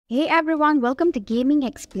Hey everyone, welcome to Gaming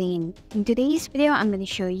Explained. In today's video, I'm going to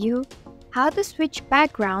show you how to switch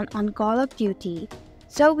background on Call of Duty.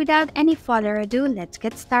 So without any further ado, let's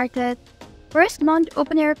get started. First, launch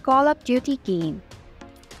open your Call of Duty game.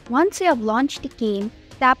 Once you have launched the game,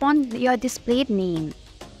 tap on your displayed name.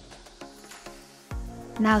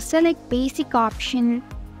 Now select Basic option.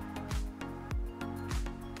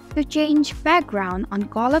 To change background on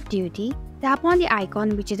Call of Duty, tap on the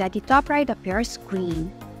icon which is at the top right of your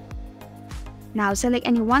screen. Now select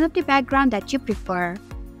any one of the background that you prefer.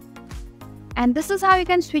 And this is how you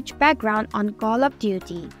can switch background on Call of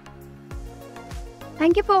Duty.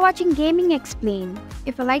 Thank you for watching Gaming Explained.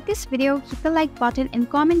 If you like this video, hit the like button and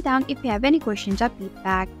comment down if you have any questions or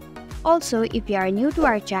feedback. Also, if you are new to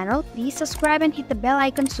our channel, please subscribe and hit the bell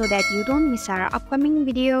icon so that you don't miss our upcoming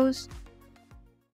videos.